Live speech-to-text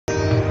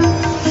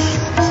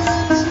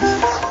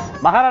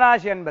மகர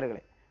ராசி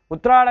அன்பர்களே,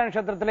 உத்திராட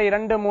நட்சத்திரத்துல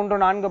 2, 3,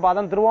 4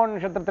 பாதம், திருவோண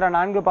நட்சத்திரத்துல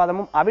 4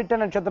 பாதமும், அவிட்ட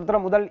நட்சத்திரத்துல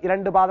முதல்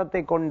 2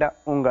 பாதத்தை கொண்ட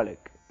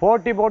உங்களுக்கு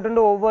போட்டி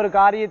போட்டு ஒவ்வொரு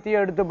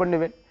காரியத்தையும் எடுத்து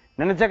பண்ணுவேன்.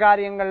 நினைச்ச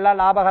காரியங்கள்லாம்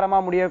லாபகரமா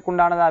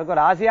முடியக்குண்டானதா இருக்கும்.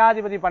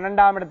 ராசியாதிபதி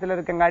 12ஆம் இடத்துல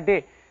இருக்கங்காட்டி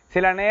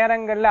சில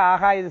நேரங்கள்ல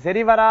இது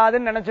சரி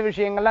வராதுன்னு நினைச்ச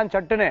விஷயங்கள்லாம்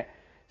சட்டுன்னு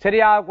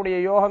சரியாகக்கூடிய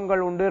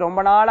யோகங்கள் உண்டு.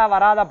 ரொம்ப நாளா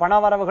வராத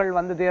பணவரவுகள்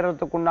வந்து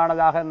தீர்றதுக்கு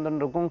உண்டானதாக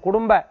இருந்துருக்கும்.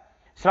 குடும்ப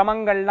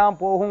சிரமங்கள்லாம்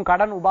போகும்,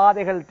 கடன்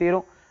உபாதைகள்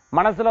தீரும்,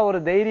 மனசுல ஒரு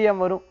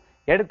தைரியம் வரும்,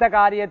 எடுத்த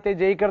காரியத்தை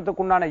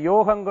ஜெயிக்கிறதுக்கு உண்டான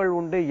யோகங்கள்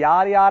உண்டு.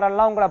 யார்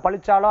யாரெல்லாம் உங்களை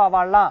பழிச்சாலோ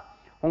அவெல்லாம்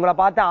உங்களை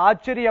பார்த்து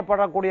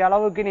ஆச்சரியப்படக்கூடிய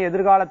அளவுக்கு நீ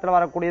எதிர்காலத்தில்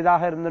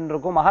வரக்கூடியதாக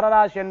இருந்துருக்கும். மகர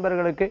ராசி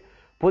என்பவர்களுக்கு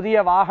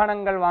புதிய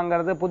வாகனங்கள்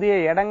வாங்கிறது, புதிய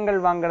இடங்கள்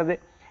வாங்கிறது,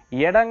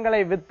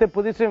 இடங்களை வித்து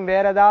புதுசும்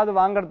வேற ஏதாவது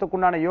வாங்கறதுக்கு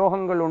உண்டான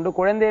யோகங்கள் உண்டு.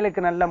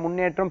 குழந்தைகளுக்கு நல்ல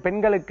முன்னேற்றம்,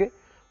 பெண்களுக்கு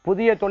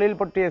புதிய தொழில்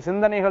பற்றிய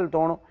சிந்தனைகள்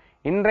தோணும்.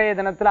 இன்றைய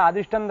தினத்துல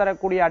அதிர்ஷ்டம்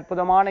தரக்கூடிய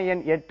அற்புதமான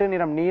எண் 8,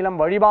 நிறம் நீலம்.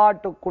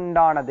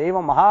 வழிபாட்டுக்குண்டான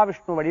தெய்வம்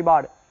மகாவிஷ்ணு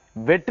வழிபாடு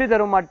வெற்றி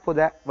தரும்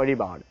அற்புத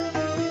வழிபாடு.